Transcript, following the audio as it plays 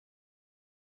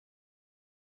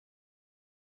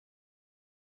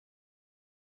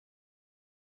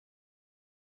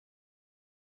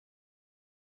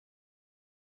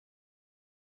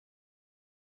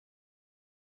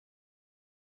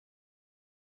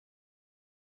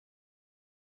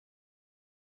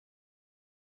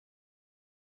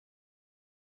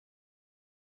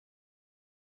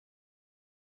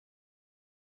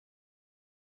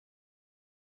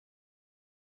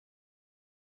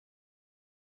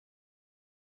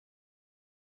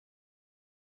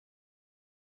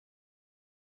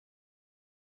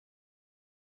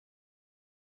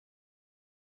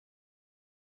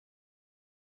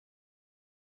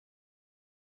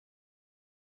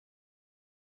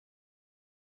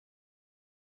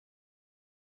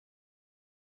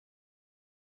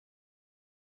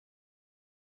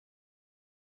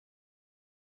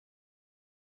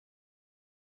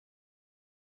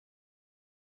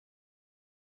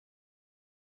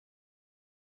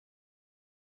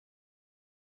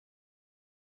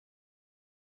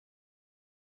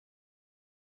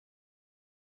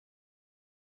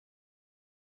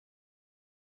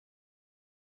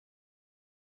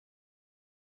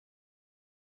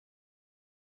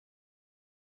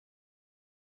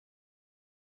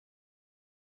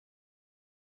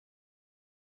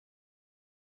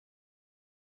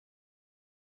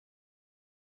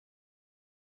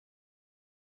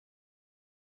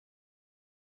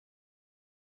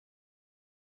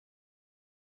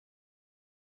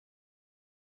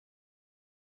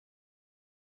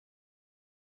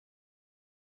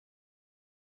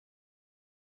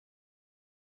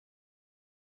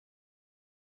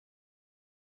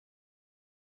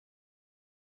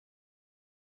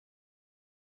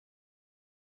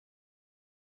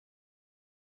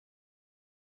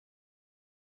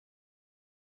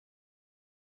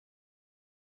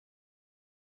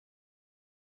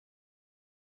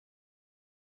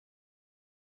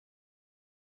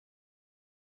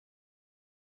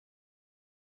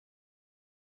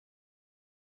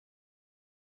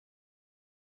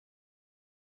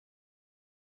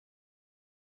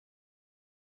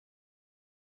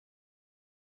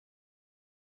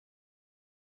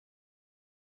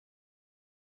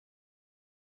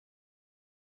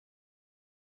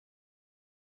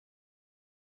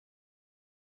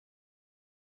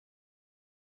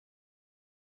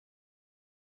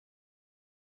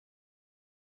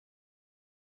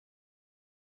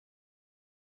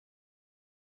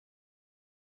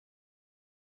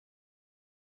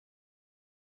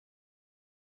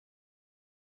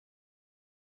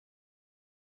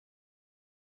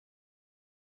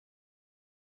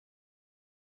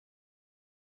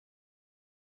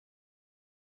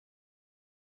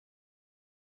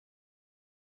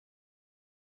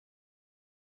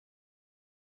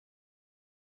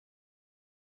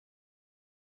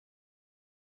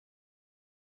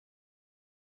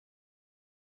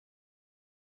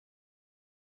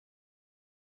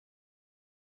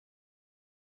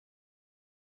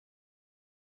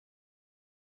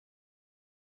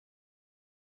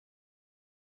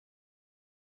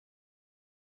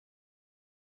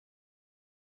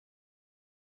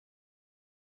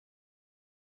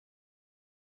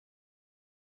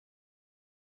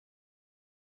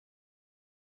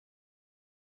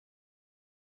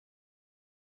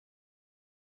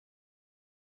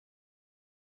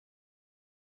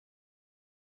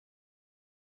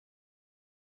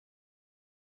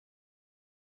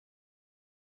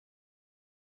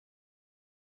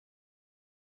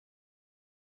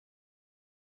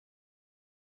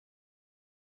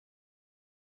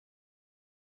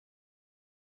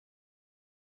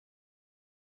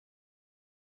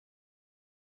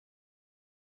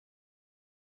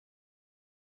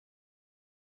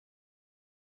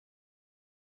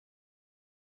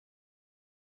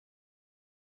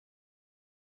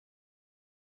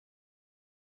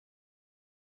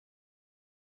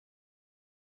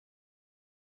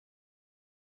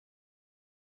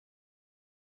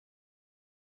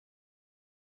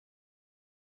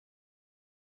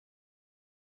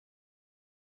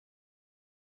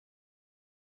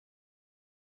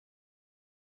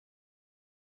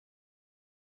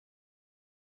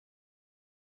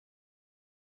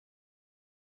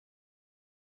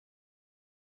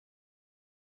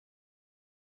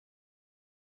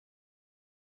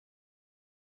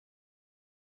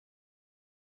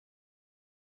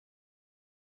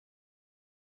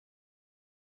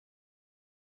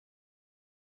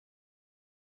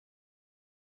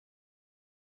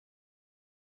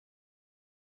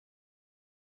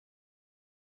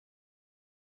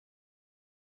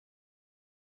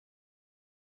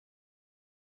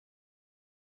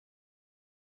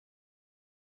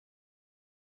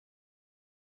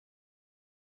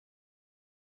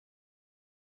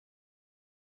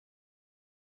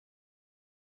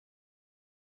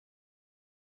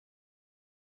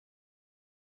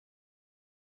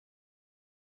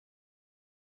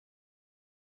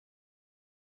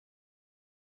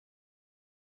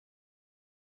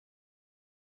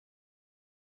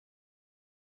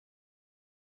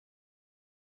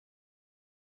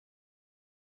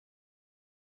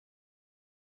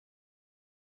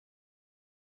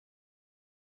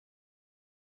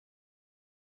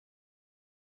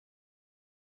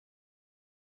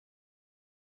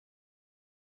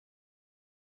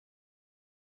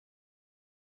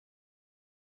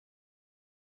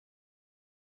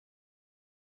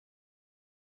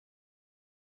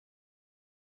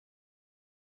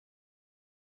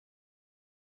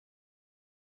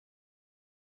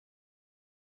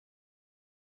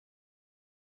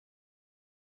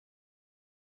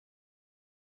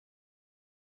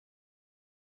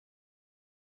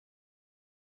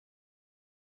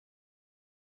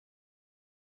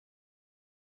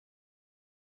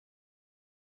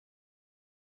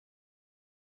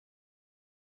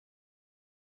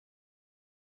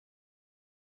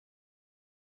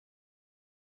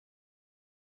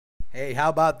Hey, how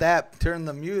about that? Turn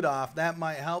the mute off. That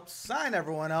might help sign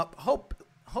everyone up.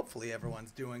 Hopefully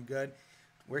everyone's doing good.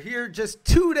 We're here just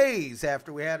 2 days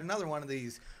after we had another one of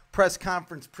these press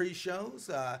conference pre-shows.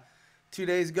 2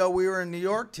 days ago we were in New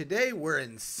York. Today we're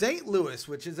in St. Louis,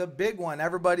 which is a big one.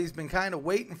 Everybody's been kind of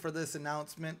waiting for this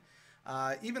announcement.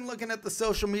 Even looking at the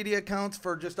social media accounts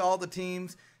for just all the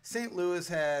teams, St. Louis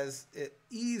has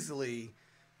easily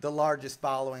the largest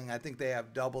following. I think they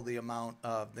have double the amount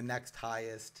of the next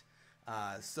highest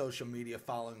social media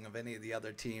following of any of the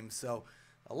other teams. So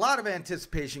a lot of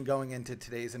anticipation going into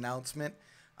today's announcement.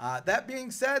 That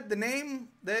being said, the name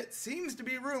that seems to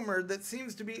be rumored, that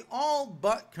seems to be all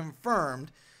but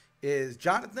confirmed, is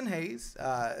Jonathon Hayes,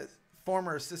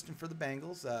 former assistant for the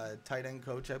Bengals, tight end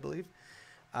coach, I believe.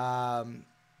 And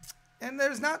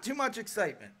there's not too much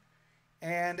excitement.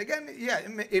 And again, yeah,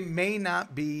 it may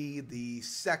not be the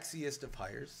sexiest of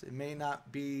hires. It may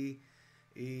not be,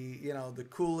 the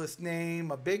coolest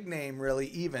name, a big name, really,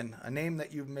 even a name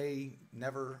that you may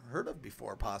never heard of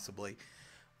before, possibly.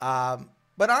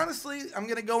 But honestly, I'm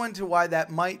going to go into why that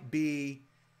might be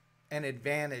an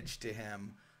advantage to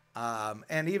him.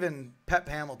 And even Pep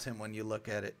Hamilton, when you look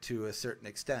at it to a certain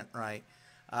extent, right?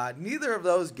 Neither of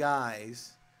those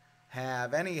guys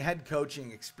have any head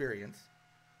coaching experience.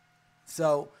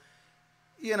 So,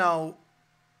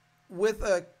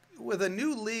 with a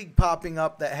new league popping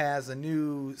up that has a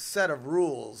new set of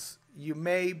rules, you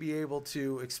may be able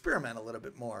to experiment a little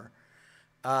bit more.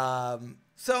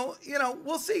 So,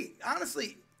 we'll see.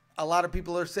 Honestly, a lot of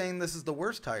people are saying this is the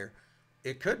worst hire.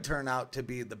 It could turn out to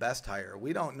be the best hire.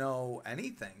 We don't know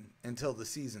anything until the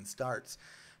season starts.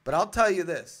 But I'll tell you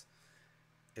this.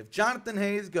 If Jonathon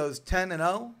Hayes goes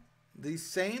 10-0, these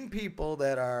same people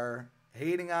that are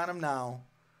hating on him now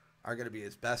are going to be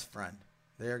his best friend.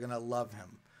 They're going to love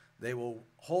him. They will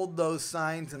hold those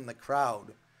signs in the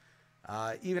crowd.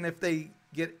 Even if they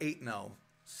get 8-0,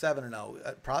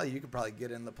 7-0, you could probably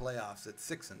get in the playoffs at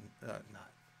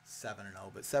not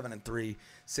 7-0, but 7-3,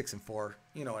 6-4.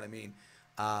 You know what I mean?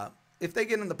 If they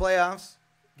get in the playoffs,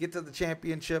 get to the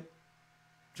championship,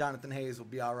 Jonathon Hayes will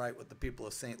be all right with the people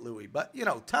of St. Louis. But,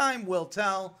 time will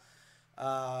tell.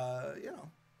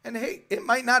 And hey, it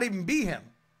might not even be him,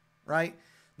 right?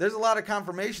 There's a lot of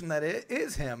confirmation that it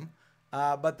is him,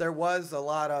 but there's a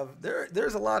lot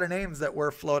of names that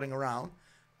were floating around.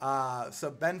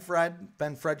 So Ben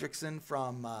Fredrickson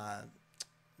from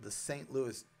the St.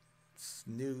 Louis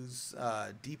News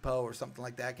Depot or something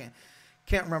like that.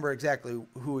 Can't remember exactly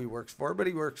who he works for, but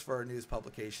he works for a news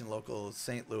publication, local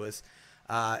St. Louis.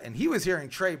 And he was hearing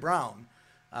Trey Brown,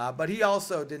 but he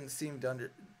also didn't seem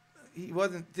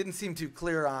too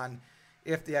clear on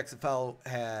if the XFL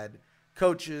had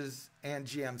coaches and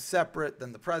GMs separate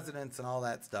than the presidents and all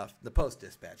that stuff. The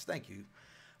Post-Dispatch. Thank you,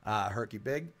 Herky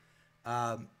Big.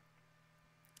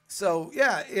 So,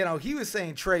 yeah, he was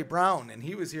saying Trey Brown, and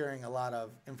he was hearing a lot of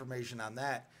information on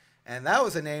that. And that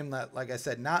was a name that, like I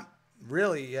said, not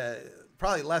really,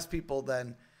 probably less people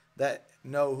than that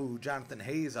know who Jonathon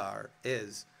Hayes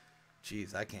is.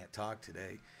 Jeez, I can't talk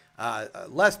today.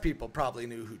 Less people probably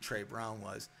knew who Trey Brown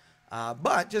was.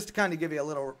 But just to kind of give you a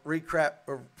little recap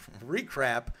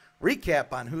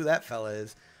on who that fella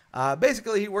is.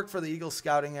 Basically, he worked for the Eagles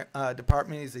scouting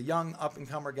department. He's a young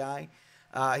up-and-comer guy.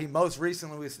 He most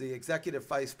recently was the executive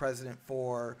vice president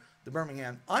for the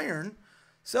Birmingham Iron.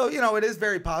 So, it is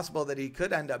very possible that he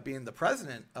could end up being the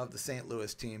president of the St.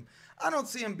 Louis team. I don't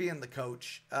see him being the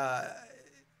coach.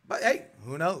 But, hey,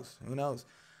 who knows? Who knows?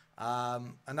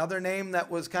 Another name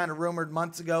that was kind of rumored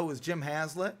months ago was Jim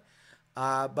Haslett.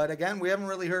 But, again, we haven't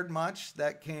really heard much.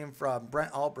 That came from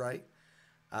Brent Albright.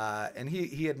 And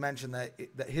he had mentioned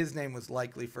that his name was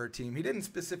likely for a team. He didn't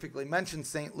specifically mention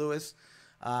St. Louis,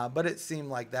 but it seemed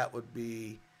like that would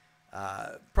be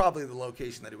probably the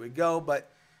location that he would go.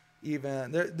 But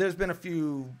even there's been a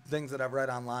few things that I've read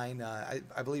online.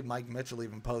 I believe Mike Mitchell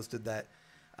even posted that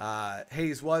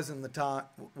Hayes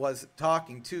was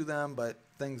talking to them, but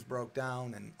things broke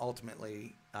down and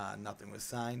ultimately nothing was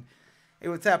signed. Hey,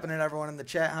 what's happening, everyone in the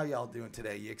chat? How y'all doing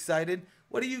today? You excited?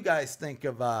 What do you guys think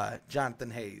of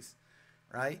Jonathon Hayes?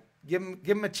 Right? Give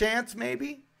him a chance,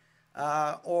 maybe,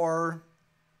 or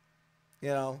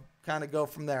kind of go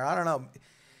from there. I don't know.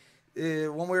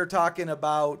 When we were talking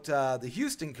about the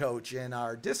Houston coach in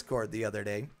our Discord the other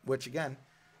day, which again,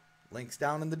 links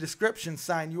down in the description.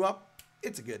 Sign you up.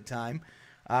 It's a good time.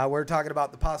 We're talking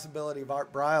about the possibility of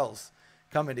Art Briles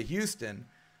coming to Houston,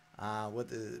 with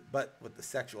the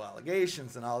sexual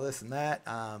allegations and all this and that.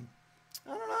 I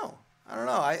don't know.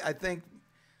 I think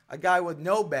a guy with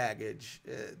no baggage.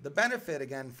 The benefit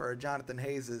again for Jonathon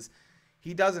Hayes is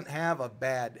he doesn't have a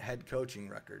bad head coaching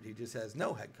record. He just has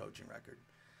no head coaching record.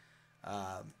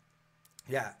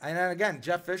 Yeah, and then again,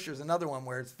 Jeff Fisher's another one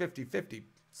where it's 50-50.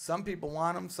 Some people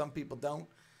want him, some people don't.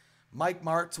 Mike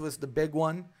Martz was the big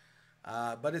one,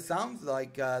 but it sounds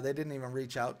like they didn't even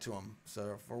reach out to him.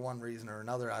 So for one reason or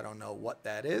another, I don't know what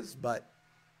that is, but,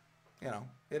 you know,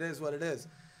 it is what it is.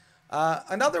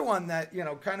 Another one that, you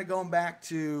know, kind of going back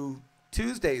to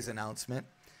Tuesday's announcement,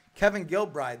 Kevin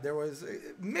Gilbride, there was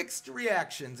mixed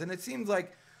reactions, and it seems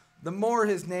like the more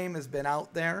his name has been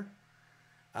out there,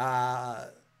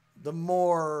 the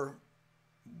more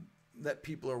that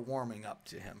people are warming up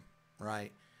to him,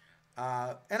 right?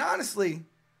 And honestly,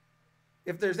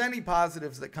 if there's any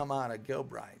positives that come out of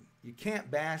Gilbride, you can't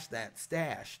bash that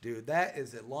stash, dude. That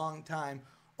is a long-time,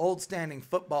 old-standing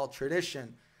football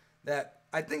tradition that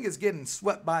I think is getting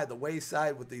swept by the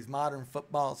wayside with these modern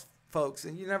football folks,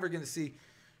 and you're never going to see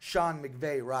Sean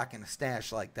McVay rocking a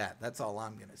stash like that. That's all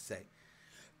I'm going to say.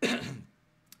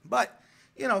 But,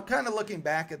 you know, kind of looking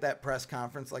back at that press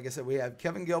conference, like I said, we have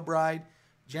Kevin Gilbride,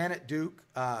 Janet Duke.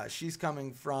 She's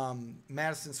coming from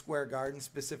Madison Square Garden,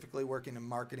 specifically working in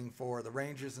marketing for the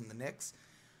Rangers and the Knicks.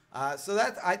 So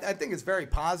that I think is very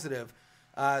positive.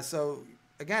 So,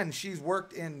 again, she's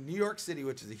worked in New York City,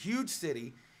 which is a huge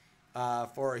city,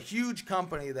 for a huge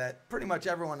company that pretty much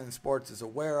everyone in sports is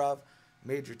aware of.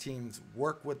 Major teams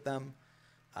work with them.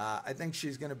 I think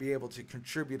she's going to be able to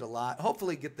contribute a lot,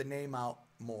 hopefully get the name out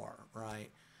more, right?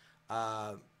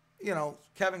 You know,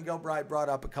 Kevin Gilbride brought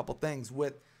up a couple things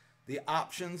with the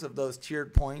options of those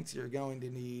tiered points. You're going to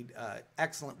need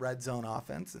excellent red zone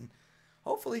offense, and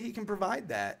hopefully he can provide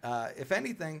that. If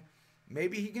anything,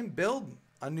 maybe he can build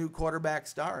a new quarterback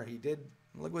star.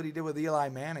 Look what he did with Eli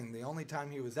Manning. The only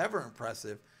time he was ever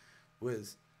impressive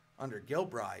was under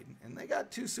Gilbride, and they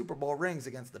got 2 Super Bowl rings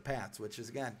against the Pats, which is,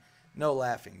 again, no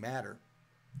laughing matter.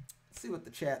 Let's see what the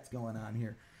chat's going on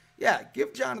here. Yeah,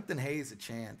 give Jonathon Hayes a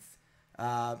chance.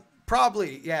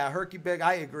 Probably, yeah, Herky Big,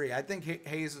 I agree. I think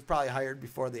Hayes was probably hired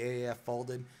before the AAF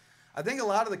folded. I think a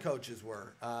lot of the coaches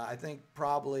were. I think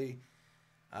probably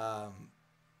all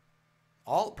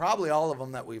of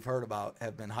them that we've heard about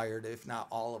have been hired, if not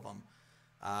all of them.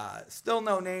 Still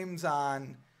no names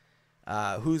on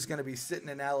who's going to be sitting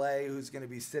in LA, who's going to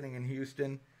be sitting in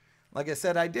Houston. Like I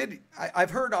said,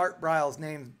 I've heard Art Briles'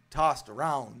 name tossed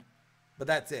around, but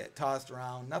that's it, tossed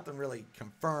around. Nothing really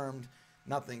confirmed,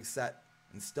 nothing set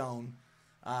in stone.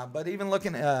 But even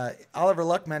looking at Oliver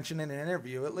Luck mentioned in an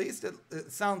interview, at least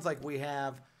it sounds like we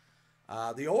have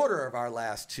the order of our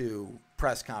last 2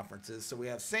 press conferences. So we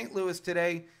have St. Louis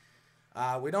today.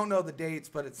 We don't know the dates,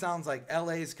 but it sounds like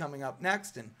LA's coming up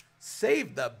next. And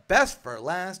save the best for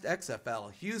last,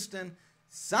 XFL Houston.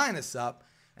 Sign us up.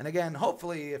 And again,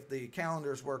 hopefully if the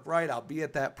calendars work right, I'll be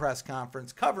at that press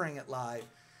conference covering it live.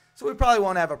 So we probably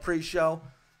won't have a pre-show,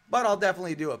 but I'll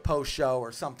definitely do a post-show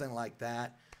or something like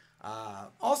that.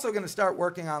 Also going to start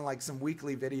working on like some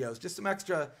weekly videos, just some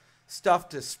extra stuff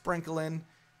to sprinkle in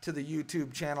to the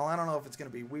YouTube channel. I don't know if it's going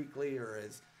to be weekly or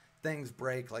as things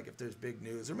break, like if there's big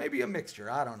news, or maybe a mixture.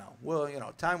 I don't know. Well, you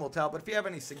know, time will tell. But if you have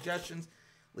any suggestions,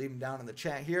 leave them down in the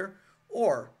chat here,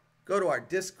 or go to our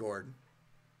Discord,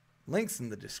 links in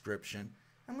the description,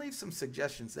 and leave some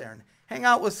suggestions there. And hang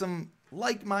out with some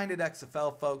like-minded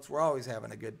XFL folks. We're always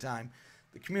having a good time.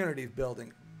 The community is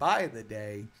building by the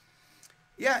day.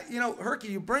 Yeah, you know, Herky,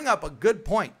 you bring up a good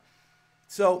point.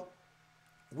 So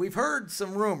we've heard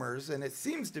some rumors, and it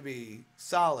seems to be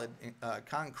solid,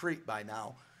 concrete by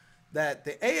now, that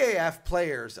the AAF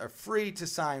players are free to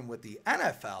sign with the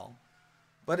NFL,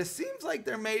 but it seems like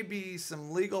there may be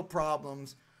some legal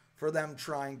problems for them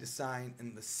trying to sign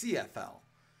in the CFL.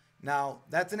 Now,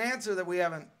 that's an answer that we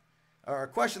haven't, or a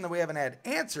question that we haven't had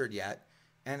answered yet,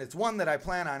 and it's one that I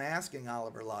plan on asking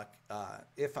Oliver Luck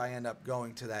if I end up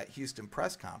going to that Houston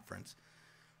press conference.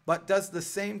 But does the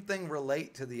same thing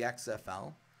relate to the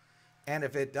XFL? And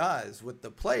if it does, with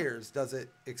the players, does it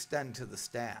extend to the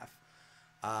staff?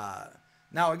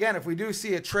 Now, again, if we do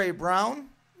see a Trey Brown,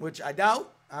 which I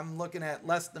doubt, I'm looking at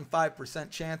less than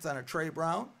 5% chance on a Trey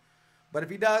Brown. But if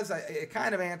he does, it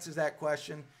kind of answers that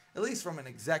question, at least from an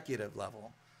executive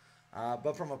level.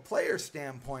 But from a player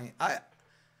standpoint, I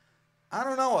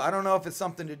don't know. I don't know if it's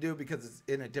something to do because it's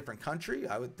in a different country.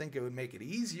 I would think it would make it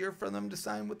easier for them to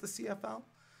sign with the CFL.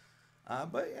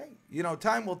 But, hey, you know,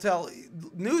 time will tell.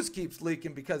 News keeps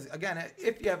leaking because, again,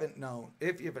 if you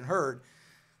haven't heard,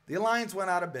 the Alliance went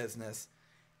out of business,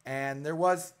 and there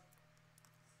was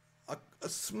a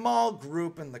small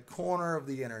group in the corner of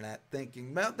the internet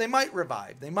thinking, well, they might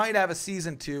revive. They might have a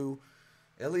season 2.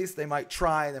 At least they might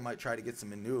try. They might try to get some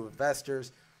new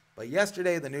investors. But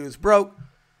yesterday the news broke.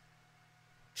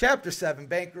 Chapter 7,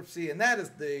 bankruptcy, and that is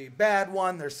the bad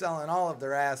one. They're selling all of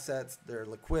their assets, their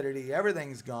liquidity,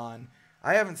 everything's gone.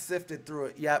 I haven't sifted through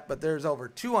it yet, but there's over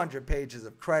 200 pages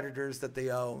of creditors that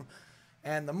they owe.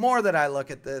 And the more that I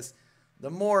look at this, the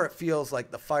more it feels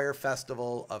like the Fire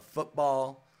Festival of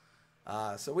football.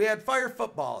 So we had Fire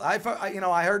Football. I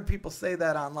heard people say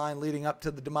that online leading up to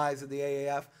the demise of the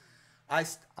AAF.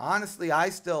 Honestly, I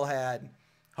still had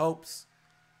hopes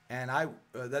and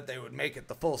that they would make it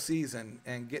the full season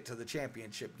and get to the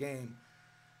championship game.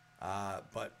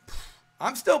 But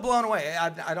I'm still blown away.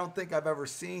 I don't think I've ever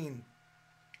seen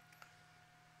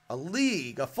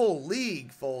a full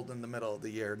league fold in the middle of the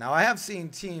year. Now, I have seen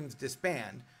teams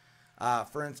disband.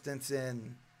 For instance,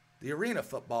 in the Arena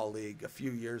Football League a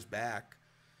few years back,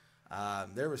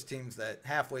 there was teams that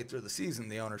halfway through the season,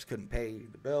 the owners couldn't pay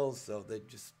the bills, so they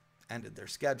just ended their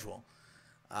schedule.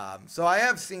 So I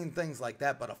have seen things like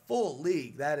that, but a full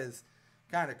league, that is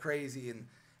kind of crazy.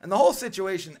 And the whole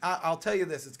situation, I'll tell you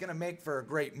this, it's going to make for a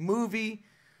great movie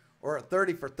or a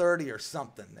 30 for 30 or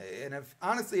something. And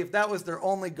honestly, if that was their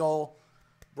only goal,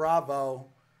 bravo.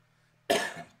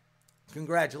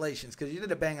 Congratulations, because you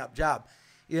did a bang-up job.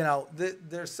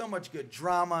 There's so much good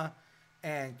drama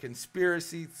and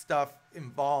conspiracy stuff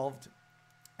involved.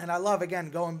 And I love, again,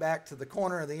 going back to the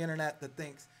corner of the internet that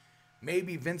thinks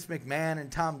maybe Vince McMahon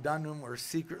and Tom Dunham were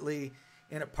secretly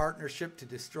in a partnership to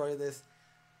destroy this.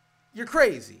 You're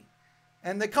crazy.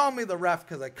 And they call me the ref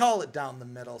because I call it down the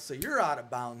middle, so you're out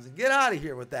of bounds. And get out of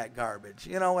here with that garbage.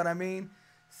 You know what I mean?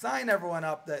 Sign everyone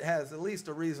up that has at least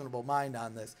a reasonable mind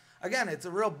on this. Again, it's a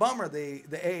real bummer the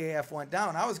AAF went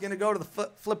down. I was going to go to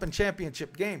the flipping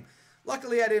championship game.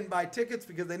 Luckily, I didn't buy tickets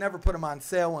because they never put them on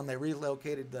sale when they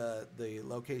relocated the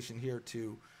location here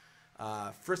to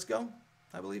Frisco,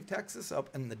 I believe, Texas, up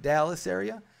in the Dallas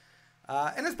area.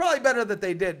 And it's probably better that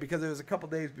they did because it was a couple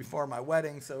days before my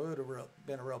wedding, so it would have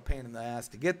been a real pain in the ass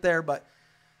to get there. But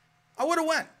I would have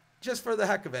went just for the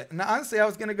heck of it. And honestly, I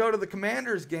was going to go to the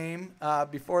Commanders game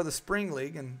before the Spring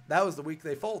League, and that was the week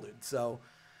they folded. So,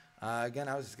 again,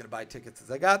 I was just going to buy tickets as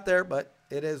I got there, but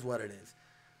it is what it is.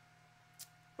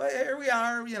 But here we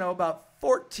are, about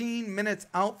 14 minutes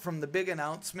out from the big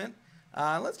announcement.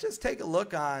 Let's just take a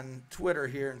look on Twitter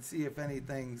here and see if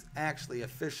anything's actually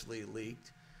officially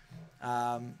leaked.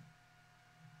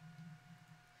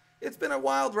 It's been a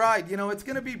wild ride. It's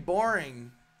going to be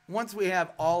boring once we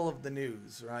have all of the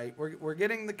news, right? We're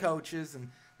getting the coaches, and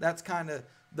that's kind of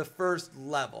the first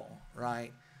level,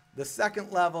 right? The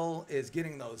second level is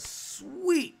getting those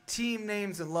sweet team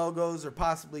names and logos or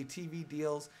possibly TV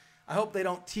deals. I hope they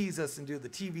don't tease us and do the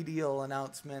TV deal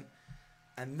announcement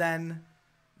and then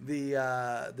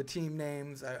the team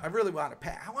names. I really want to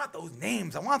pay. I want those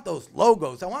names. I want those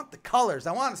logos. I want the colors.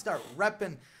 I want to start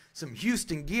repping some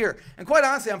Houston gear. And quite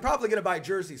honestly, I'm probably going to buy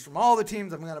jerseys from all the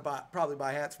teams. I'm going to probably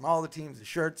buy hats from all the teams and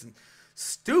shirts and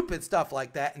stupid stuff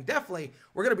like that. And definitely,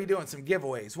 we're going to be doing some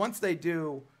giveaways. Once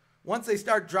they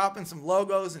start dropping some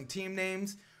logos and team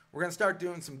names, we're going to start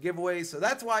doing some giveaways. So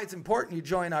that's why it's important you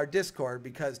join our Discord,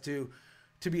 because to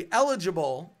be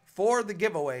eligible for the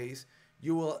giveaways,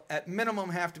 you will at minimum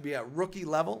have to be at rookie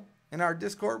level in our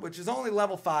Discord, which is only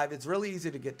level 5. It's really easy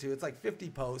to get to. It's like 50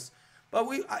 posts. But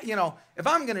if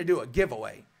I'm going to do a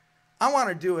giveaway, I want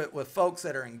to do it with folks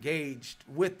that are engaged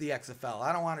with the XFL.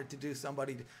 I don't want it to do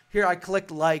somebody, here I clicked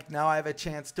like, now I have a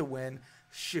chance to win.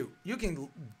 Shoot, you can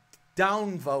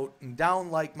downvote and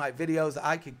downlike my videos.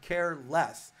 I could care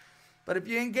less. But if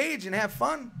you engage and have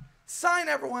fun, sign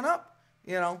everyone up,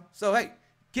 So, hey,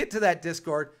 get to that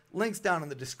Discord. Links down in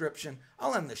the description.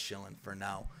 I'll end the shilling for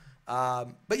now.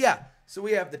 But yeah, so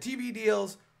we have the TV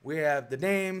deals. We have the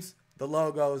names, the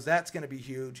logos. That's going to be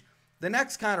huge. The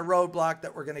next kind of roadblock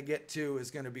that we're going to get to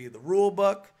is going to be the rule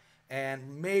book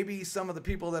and maybe some of the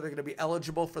people that are going to be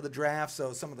eligible for the draft.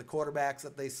 So some of the quarterbacks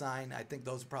that they sign, I think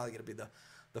those are probably going to be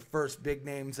the first big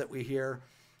names that we hear.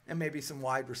 And maybe some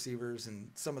wide receivers and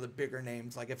some of the bigger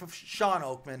names. Like if Sean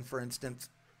Oakman, for instance,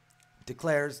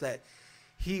 declares that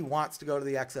he wants to go to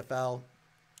the XFL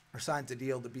or signs a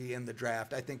deal to be in the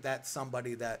draft, I think that's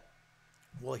somebody that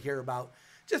we'll hear about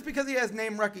just because he has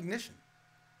name recognition.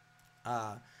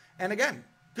 And again,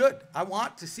 good. I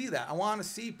want to see that. I want to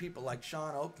see people like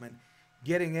Sean Oakman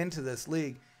getting into this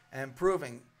league and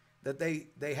proving that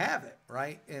they have it,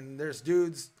 right? And there's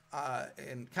dudes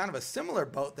in kind of a similar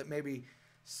boat that maybe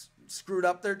screwed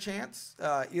up their chance,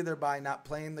 either by not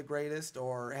playing the greatest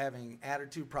or having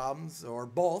attitude problems or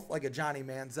both, like a Johnny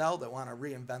Manziel that want to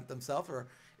reinvent themselves, or,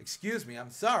 excuse me,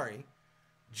 I'm sorry,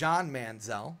 John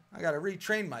Manziel. I got to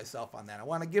retrain myself on that. I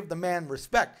want to give the man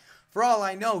respect. For all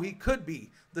I know, he could be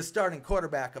the starting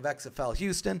quarterback of XFL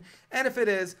Houston, and if it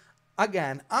is,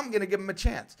 again, I'm going to give him a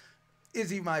chance. Is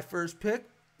he my first pick?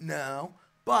 No.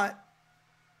 But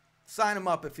sign him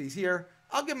up if he's here.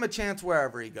 I'll give him a chance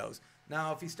wherever he goes.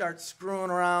 Now, if he starts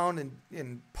screwing around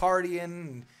and partying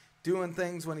and doing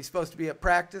things when he's supposed to be at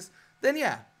practice, then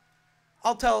yeah,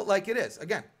 I'll tell it like it is.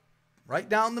 Again, right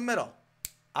down the middle.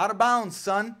 Out of bounds,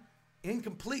 son.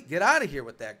 Incomplete. Get out of here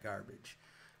with that garbage.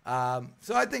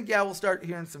 So I think, yeah, we'll start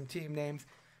hearing some team names.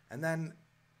 And then,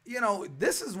 you know,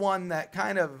 this is one that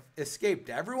kind of escaped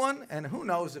everyone, and who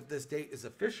knows if this date is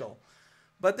official.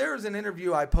 But there was an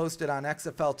interview I posted on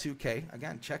XFL 2K.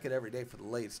 Again, check it every day for the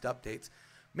latest updates.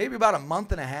 Maybe about a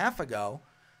month and a half ago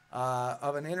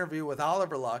of an interview with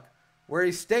Oliver Luck where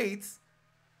he states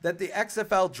that the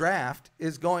XFL draft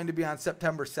is going to be on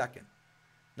September 2nd.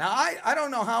 Now, I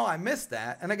don't know how I missed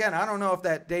that. And again, I don't know if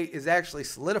that date is actually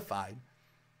solidified.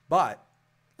 But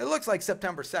it looks like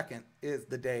September 2nd is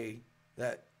the day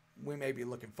that we may be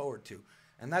looking forward to.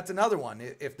 And that's another one.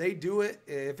 If they do it,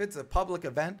 if it's a public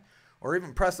event or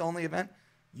even press-only event,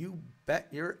 you bet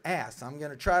your ass I'm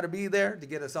going to try to be there to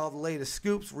get us all the latest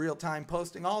scoops, real-time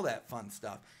posting, all that fun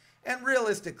stuff. And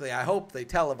realistically, I hope they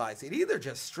televise it. Either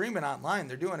just stream it online.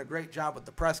 They're doing a great job with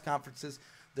the press conferences.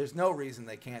 There's no reason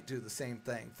they can't do the same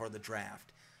thing for the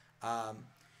draft.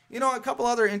 You know, a couple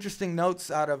other interesting notes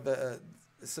out of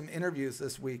some interviews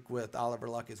this week with Oliver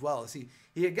Luck as well is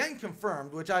he again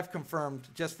confirmed, which I've confirmed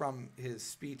just from his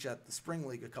speech at the Spring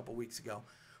League a couple weeks ago,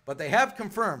 but they have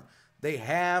confirmed they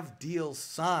have deals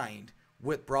signed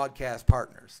with broadcast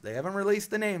partners. They haven't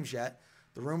released the names yet.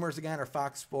 The rumors, again, are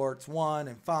Fox Sports 1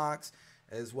 and Fox,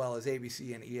 as well as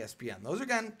ABC and ESPN. Those are,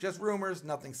 again, just rumors,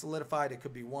 nothing solidified. It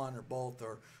could be one or both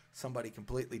or somebody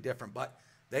completely different. But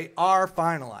they are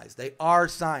finalized. They are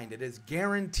signed. It is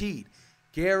guaranteed.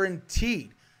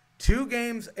 Guaranteed. 2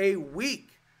 games a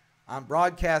week on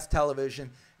broadcast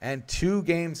television and 2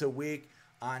 games a week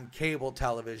on cable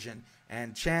television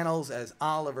and channels, as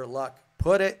Oliver Luck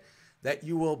put it, that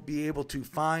you will be able to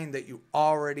find that you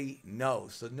already know.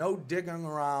 So no digging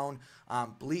around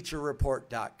on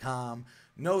BleacherReport.com,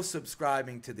 no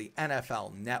subscribing to the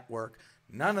NFL Network,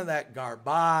 none of that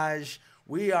garbage.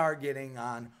 We are getting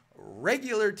on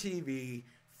regular TV,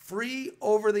 free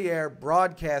over-the-air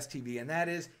broadcast TV, and that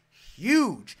is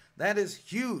huge. That is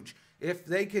huge. If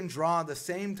they can draw the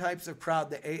same types of crowd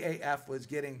the AAF was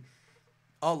getting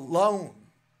alone,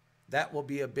 that will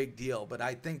be a big deal. But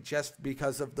I think just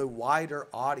because of the wider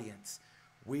audience,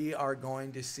 we are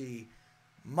going to see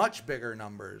much bigger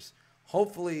numbers,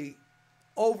 hopefully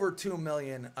over 2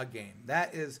 million a game.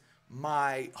 That is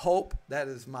my hope. That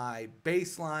is my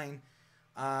baseline.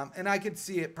 And I could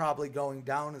see it probably going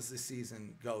down as the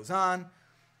season goes on.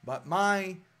 But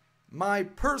my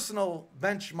personal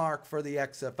benchmark for the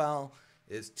XFL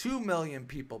is 2 million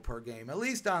people per game, at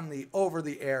least on the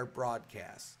over-the-air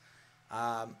broadcasts.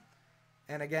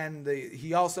 And again,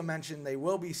 he also mentioned they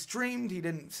will be streamed. He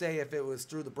didn't say if it was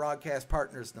through the broadcast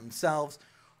partners themselves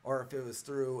or if it was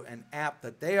through an app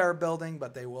that they are building,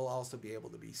 but they will also be able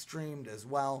to be streamed as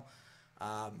well.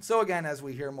 So again, as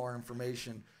we hear more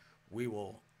information,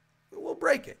 we'll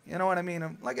break it. You know what I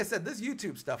mean? Like I said, this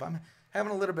YouTube stuff, I'm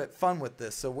having a little bit fun with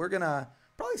this. So we're going to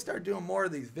probably start doing more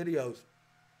of these videos.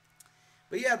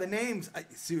 But yeah, the names,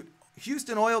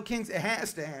 Houston Oil Kings, it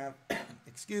has to have,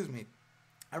 excuse me,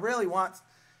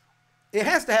 it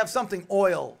has to have something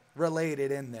oil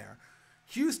related in there.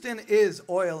 Houston is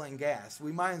oil and gas.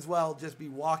 We might as well just be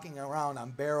walking around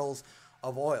on barrels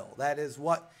of oil. That is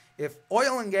what, if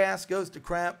oil and gas goes to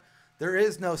crap, there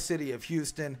is no city of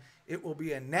Houston. It will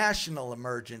be a national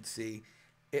emergency.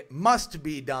 It must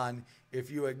be done. If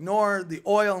you ignore the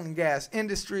oil and gas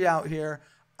industry out here,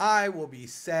 I will be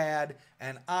sad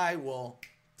and I will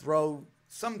throw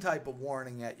some type of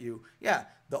warning at you. Yeah,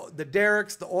 the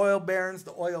Derricks, the oil barons,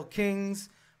 the oil kings,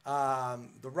 the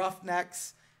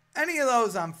Roughnecks, any of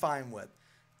those I'm fine with.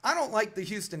 I don't like the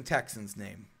Houston Texans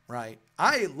name, right?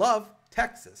 I love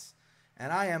Texas,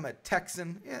 and I am a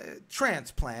Texan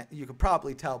transplant. You could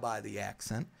probably tell by the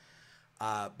accent.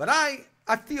 But I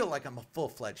feel like I'm a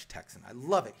full-fledged Texan. I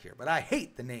love it here, but I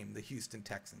hate the name, the Houston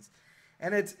Texans.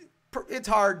 And it's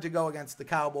hard to go against the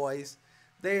Cowboys.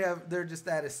 They're just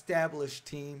that established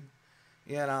team,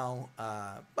 you know.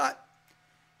 But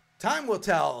time will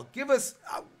tell. Give us,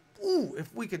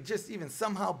 if we could just even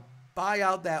somehow buy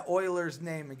out that Oilers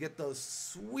name and get those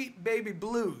sweet baby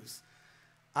blues,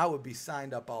 I would be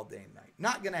signed up all day and night.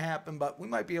 Not going to happen, but we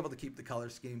might be able to keep the color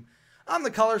scheme. On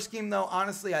the color scheme, though,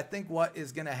 honestly, I think what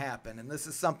is going to happen, and this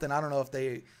is something I don't know if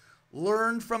they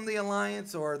learned from the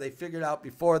Alliance or they figured out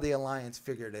before the Alliance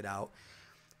figured it out,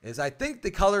 is I think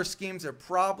the color schemes are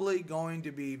probably going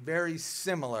to be very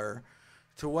similar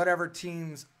to whatever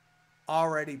teams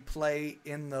already play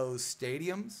in those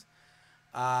stadiums.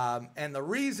 And the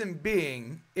reason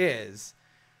being is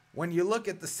when you look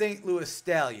at the St. Louis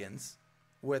Stallions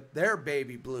with their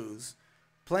baby blues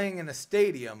playing in a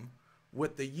stadium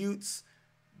with the Utes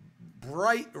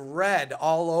bright red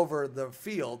all over the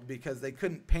field because they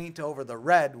couldn't paint over the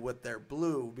red with their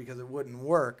blue because it wouldn't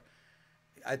work.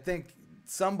 I think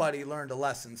somebody learned a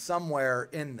lesson somewhere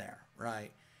in there,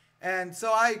 right? And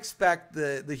so I expect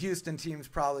the Houston team's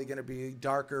probably going to be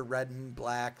darker red and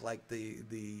black like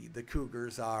the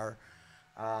Cougars are.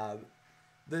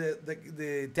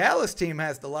 The Dallas team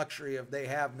has the luxury of they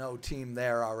have no team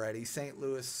there already. St.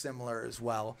 Louis similar as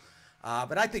well.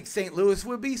 But I think St. Louis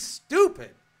would be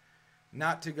stupid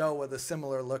not to go with a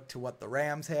similar look to what the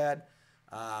Rams had.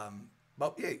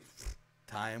 But yeah,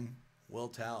 time will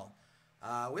tell.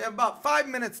 We have about 5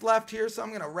 minutes left here, so I'm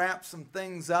going to wrap some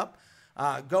things up.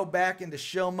 Go back into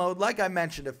shill mode. Like I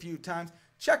mentioned a few times,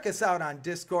 check us out on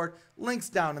Discord. Links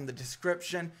down in the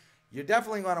description. You're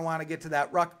definitely going to want to get to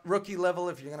that rookie level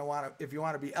if you want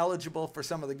to be eligible for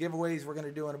some of the giveaways we're going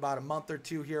to do in about a month or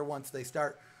two here once they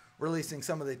start releasing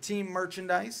some of the team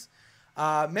merchandise.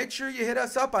 Make sure you hit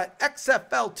us up at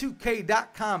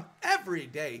XFL2K.com every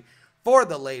day for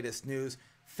the latest news,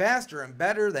 faster and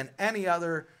better than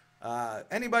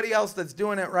anybody else that's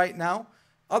doing it right now,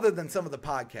 other than some of the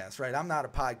podcasts, right? I'm not a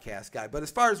podcast guy, but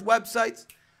as far as websites,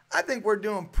 I think we're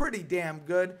doing pretty damn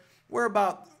good. We're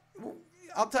about,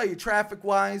 I'll tell you,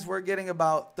 traffic-wise, we're getting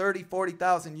about 30,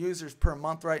 40,000 users per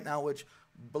month right now, which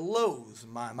blows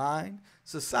my mind.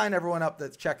 So sign everyone up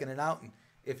that's checking it out, and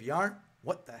if you aren't,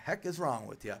 what the heck is wrong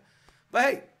with you? But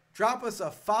hey, drop us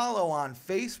a follow on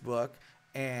Facebook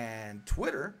and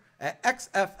Twitter at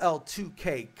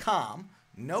XFL2KCom,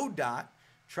 no dot.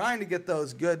 Trying to get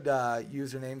those good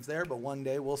usernames there, but one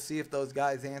day we'll see if those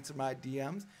guys answer my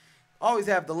DMs. Always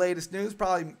have the latest news,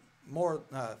 probably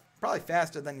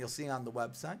faster than you'll see on the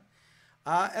website.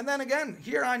 And then again,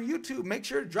 here on YouTube, make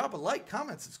sure to drop a like,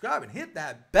 comment, subscribe, and hit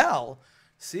that bell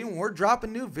to see when we're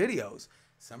dropping new videos.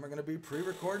 Some are going to be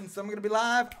pre-recorded, some are going to be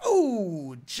live.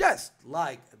 Oh, just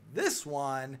like this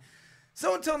one.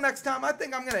 So until next time, I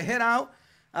think I'm going to head out,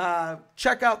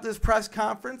 check out this press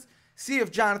conference, see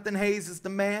if Jonathon Hayes is the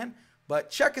man. But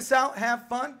check us out, have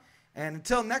fun, and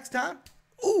until next time,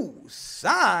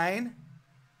 sign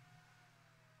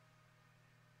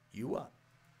you up.